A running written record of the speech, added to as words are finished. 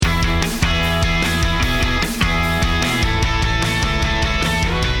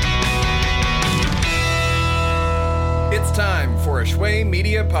Runaway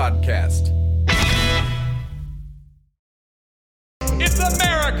Media Podcast. It's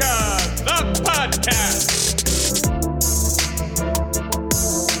America, the podcast.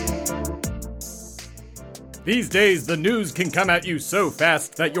 These days, the news can come at you so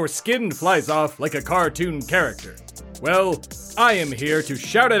fast that your skin flies off like a cartoon character. Well, I am here to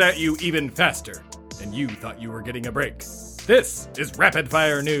shout it at you even faster, and you thought you were getting a break. This is Rapid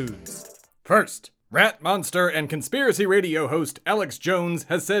Fire News. First, Rat Monster and Conspiracy Radio host Alex Jones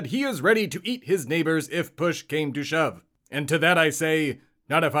has said he is ready to eat his neighbors if push came to shove. And to that I say,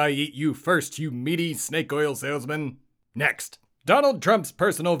 not if I eat you first, you meaty snake oil salesman. Next, Donald Trump's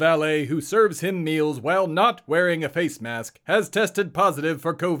personal valet who serves him meals while not wearing a face mask has tested positive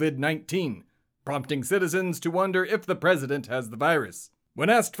for COVID-19, prompting citizens to wonder if the president has the virus. When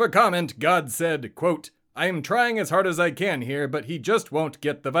asked for comment, God said, quote, "I am trying as hard as I can here, but he just won't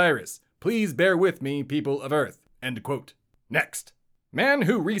get the virus. Please bear with me, people of Earth." End quote. Next, man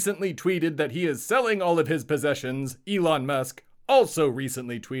who recently tweeted that he is selling all of his possessions, Elon Musk, also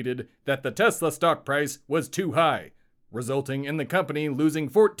recently tweeted that the Tesla stock price was too high, resulting in the company losing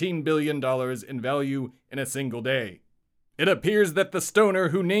 $14 billion in value in a single day. It appears that the stoner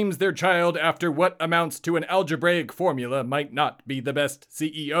who names their child after what amounts to an algebraic formula might not be the best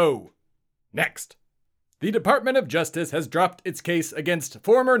CEO. Next, the Department of Justice has dropped its case against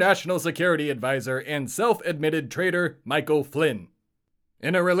former National Security Advisor and self-admitted traitor Michael Flynn.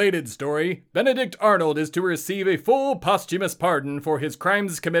 In a related story, Benedict Arnold is to receive a full posthumous pardon for his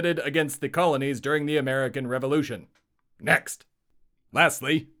crimes committed against the colonies during the American Revolution. Next.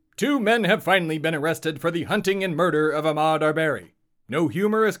 Lastly, 2 men have finally been arrested for the hunting and murder of Ahmaud Arbery. No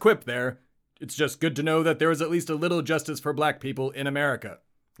humorous quip there. It's just good to know that there is at least a little justice for black people in America.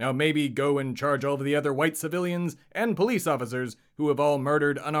 Now maybe go and charge all of the other white civilians and police officers who have all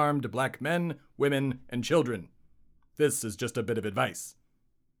murdered unarmed black men, women, and children. This is just a bit of advice.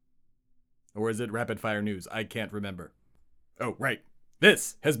 Or is it Rapid Fire News? I can't remember. Oh, right.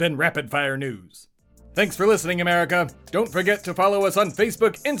 This has been Rapid Fire News. Thanks for listening, America. Don't forget to follow us on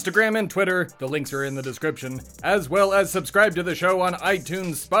Facebook, Instagram, and Twitter. The links are in the description. As well as subscribe to the show on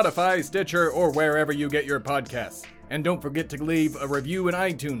iTunes, Spotify, Stitcher, or wherever you get your podcasts. And don't forget to leave a review in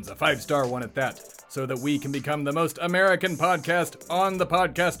iTunes, a 5-star one at that, so that we can become the most American podcast on the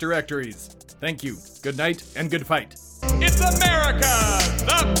podcast directories. Thank you. Good night and good fight. It's America,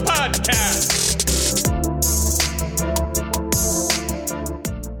 the podcast.